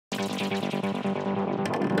কিছু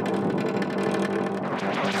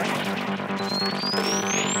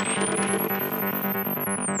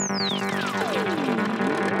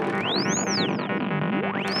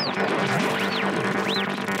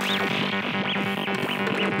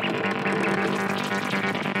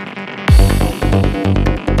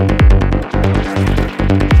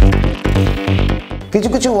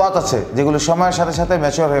কিছু ওয়াচ আছে যেগুলো সময়ের সাথে সাথে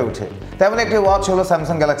ম্যাচিউর হয়ে ওঠে, তেমন একটি ওয়াচ হলো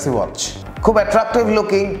স্যামসাং গ্যালাক্সি ওয়াচ। খুব অ্যাট্রাকটিভ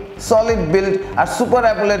লুকিং, সলিড বিল্ড আর সুপার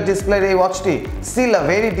অ্যামোলেড ডিসপ্লের এই ওয়াচটি still a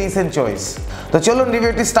very dissent choice. তো চলুন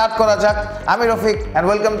রিভিউটি স্টার্ট করা যাক। আমি Rafiq and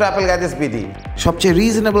welcome to Apple gadgets BD. সবচেয়ে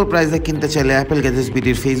রিজনেবল প্রাইসে কিনতে চাইলে অ্যাপল গ্যাজেটস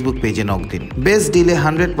বিডির ফেসবুক পেজে নক দিন। বেস্ট ডিলে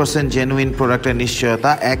 100% জেনুইন প্রোডাক্টের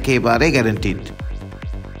নিশ্চয়তা একেবারে গ্যারান্টিড।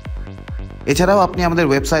 এছাড়াও আপনি আমাদের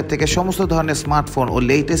ওয়েবসাইট থেকে সমস্ত ধরনের স্মার্টফোন ও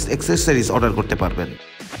লেটেস্ট অ্যাক্সেসরিজ অর্ডার করতে পারবেন।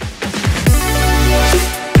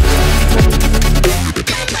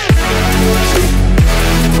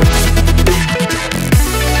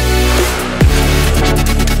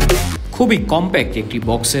 খুবই কম্প্যাক্ট একটি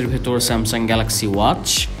বক্সের ভেতর স্যামসাং গ্যালাক্সি ওয়াচ।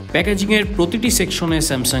 প্যাকেজিংয়ের প্রতিটি সেকশনে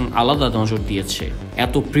স্যামসাং আলাদা নজর দিয়েছে।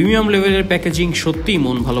 এত প্রিমিয়াম লেভেলের প্যাকেজিং সত্যিই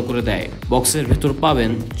মন ভালো করে দেয়। বক্সের ভেতর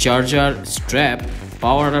পাবেন charger, strap,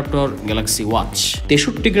 power adapter, Galaxy watch.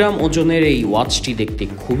 63 গ্রাম ওজনের এই ওয়াচটি দেখতে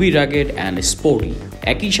খুবই রাগেড অ্যান্ড স্পোর্টি।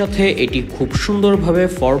 একই সাথে এটি খুব সুন্দরভাবে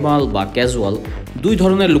ফর্মাল বা ক্যাজুয়াল দুই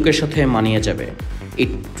ধরনের লুকের সাথে মানিয়ে যাবে।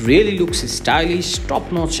 It really looks stylish,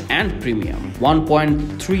 top-notch and premium.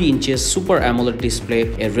 1.3 inches Super AMOLED display,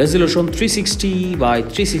 এর resolution 360 by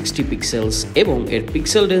 360 pixels এবং এর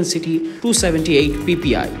pixel density 278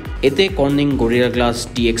 ppi। এতে Corning gorilla glass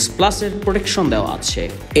DX Plus এর প্রোটেকশন দেওয়া আছে।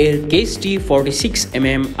 এর কেসটি 46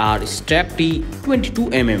 mm আর স্ট্র্যাপটি 22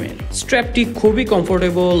 mm এর। স্ট্র্যাপটি খুবই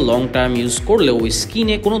কমফোর্টেবল, লং টাইম ইউজ করলেও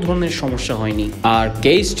স্কিনে কোনো ধরনের সমস্যা হয়নি। আর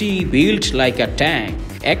কেসটি বিল্ড লাইক আ ট্যাঙ্ক,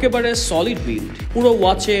 একেবারে সলিড বিল্ড। পুরো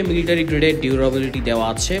ওয়াচে মিলিটারি গ্রেডের ডিউরেবিলিটি দেওয়া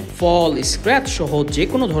আছে। ফল, স্ক্র্যাচ সহ যে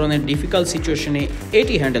কোনো ধরনের ডিফিকাল্ট সিচুয়েশনে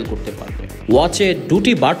এটি হ্যান্ডেল করতে পারবে। ওয়াচে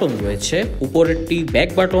দুটি বাটন রয়েছে, উপরেরটি ব্যাক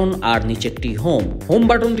বাটন আর নিচেরটি হোম। হোম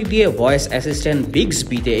বাটনটি দিয়ে ভয়েস অ্যাসিস্ট্যান্ট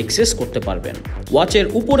বিক্সবিতে অ্যাক্সেস করতে পারবেন। ওয়াচের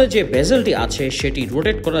উপরে যে বেজেলটি আছে সেটি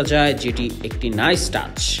রোটেট করা যায়, যেটি একটি নাইস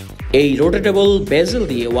টাচ। এই রোটেটেবল বেজেল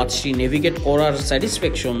দিয়ে ওয়াচটি নেভিগেট করার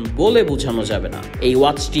স্যাটিসফ্যাকশন বলে বোঝানো যাবে না। এই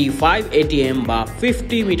ওয়াচটি 5 ATM বা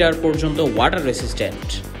 50 মিটার পর্যন্ত ওয়াটার রেসিস্ট্যান্ট।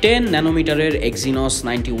 10 ন্যানোমিটারের এক্সিনস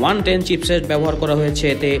 9110 চিপসেট ব্যবহার করা হয়েছে।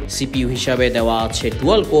 এতে সিপিইউ হিসাবে দেওয়া আছে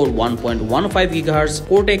dual core 1.15 GHz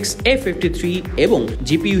Cortex A53 এবং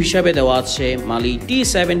জিপিইউ হিসাবে দেওয়া আছে মালি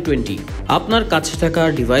T720। আপনার কাছে থাকা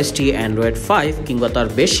ডিভাইসটি অ্যান্ড্রয়েড 5 কিংবা তার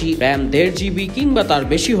বেশি, র্যাম 1.5 GB কিংবা তার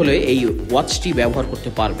বেশি হলে এই ওয়াচটি ব্যবহার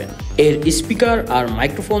করতে পারবেন। এর স্পিকার আর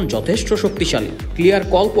মাইক্রোফোন যথেষ্ট শক্তিশালী। ক্লিয়ার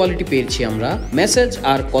কল কোয়ালিটি পেয়েছি আমরা। মেসেজ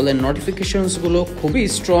আর কলের নোটিফিকেশনস গুলো খুবই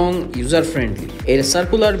স্ট্রং, ইউজার ফ্রেন্ডলি। এর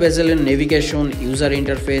সার্কুলার বেজেলের নেভিগেশন, ইউজার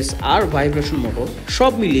ইন্টারফেস আর ভাইব্রেশন মোটর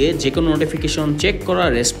সব মিলিয়ে যে কোনো নোটিফিকেশন চেক করা,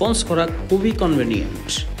 রেসপন্স করা খুবই কনভেনিয়েন্ট।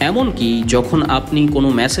 এমনকি যখন আপনি কোনো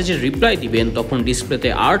মেসেজের রিপ্লাই দিবেন তখন ডিসপ্লেতে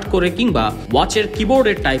আর্ট করে কিংবা ওয়াচের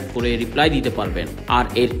কিবোর্ডে টাইপ করে রিপ্লাই দিতে পারবেন। আর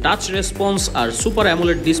এর টাচ রেসপন্স আর সুপার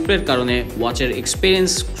অ্যামোলেড ডিসপ্লের কারণে ওয়াচের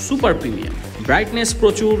এক্সপিরিয়েন্স সুপার প্রিমিয়াম। ব্রাইটনেস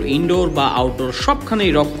প্রচুর, ইনডোর বা আউটডোর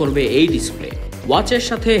সবখানেই রক করবে এই ডিসপ্লে। ওয়াচের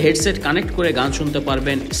সাথে হেডসেট কানেক্ট করে গান শুনতে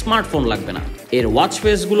পারবেন, স্মার্টফোন লাগবে না। এর ওয়াচ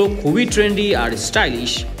ফেসগুলো খুবই ট্রেন্ডি আর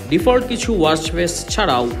স্টাইলিশ। ডিফল্ট কিছু ওয়াচ ফেস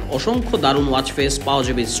ছাড়াও অসংখ্য দারুণ ওয়াচ ফেস পাওয়া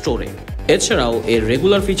যাবে স্টোরে। এছাড়াও এর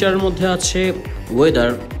রেগুলার ফিচারের মধ্যে আছে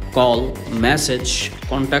weather, call, message,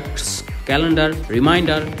 contacts, calendar,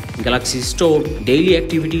 reminder, Galaxy store, daily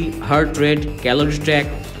activity, heart rate, calorie track,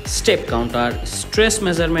 step counter, stress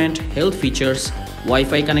measurement, health features,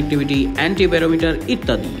 wifi connectivity, অ্যান্টিব্যারোমিটার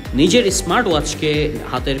ইত্যাদি। নিজের স্মার্ট ওয়াচকে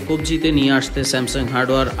হাতের কবজিতে নিয়ে আসতে স্যামসাং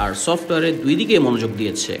হার্ডওয়্যার আর সফটওয়্যারের দুই দিকে মনোযোগ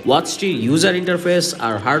দিয়েছে। ওয়াচটির ইউজার ইন্টারফেস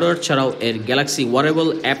আর হার্ডওয়্যার ছাড়াও এর গ্যালাক্সি ওয়ারেবল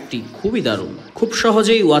অ্যাপটি খুবই দারুণ। খুব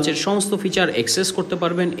সহজেই ওয়াচের সমস্ত ফিচার অ্যাক্সেস করতে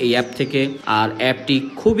পারবেন এই অ্যাপ থেকে। আর অ্যাপটি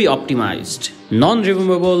খুবই optimised. Non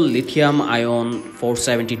removable lithium ion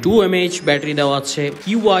 472 mAh battery দেওয়া আছে।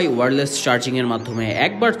 ইউআই ওয়্যারলেস চার্জিং এর মাধ্যমে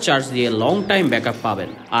একবার চার্জ দিয়ে লং টাইম ব্যাকআপ পাবেন।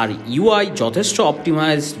 আর ইউআই যথেষ্ট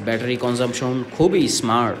অপটিমাইজড, ব্যাটারি কনজাম্পশন খুবই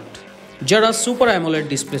স্মার্ট। যারা সুপার অ্যামোলেড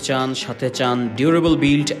ডিসপ্লে চান, সাথে চান ডিউরেবল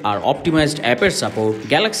বিল্ড আর অপটিমাইজড অ্যাপের সাপোর্ট,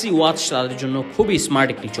 গ্যালাক্সি ওয়াচ তাদের জন্য খুবই স্মার্ট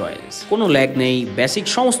একটি চয়েস। কোনো ল্যাগ নেই, বেসিক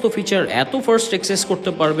সমস্ত ফিচার এত ফার্স্ট অ্যাক্সেস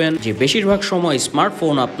করতে পারবেন যে বেশিরভাগ সময়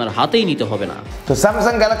স্মার্টফোন আপনার হাতেই নিতে হবে না। তো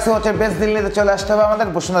স্যামসাং গ্যালাক্সি ওয়াচের বেস্ট ডিল নিতে চলে আসতে হবে আমাদের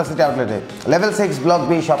বসুন্ধরা সিটি আউটলেটে, level 6 block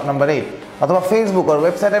B, shop number 8, অথবা ফেসবুক আর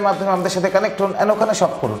ওয়েবসাইটের মাধ্যমে আমাদের সাথে কানেক্ট হন এন্ড ওখানে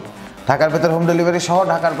শপ করুন। ঢাকার ভেতর হোম ডেলিভারি সহ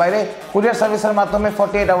ঢাকার বাইরে কুরিয়ার সার্ভিসের মাধ্যমে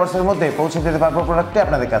 48 আওয়ার্সের মধ্যে পৌঁছে দিতে পারবো প্রোডাক্টটি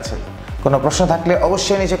আপনাদের কাছে। কোনো প্রশ্ন থাকলে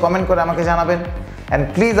অবশ্যই নিচে কমেন্ট করে আমাকে জানাবেন। অ্যান্ড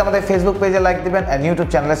প্লিজ আমাদের ফেসবুক পেজে লাইক দিবেন অ্যান্ড ইউটিউব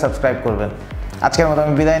চ্যানেলে সাবস্ক্রাইব করবেন। আজকের মতো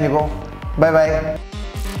আমি বিদায় নিব। Bye bye.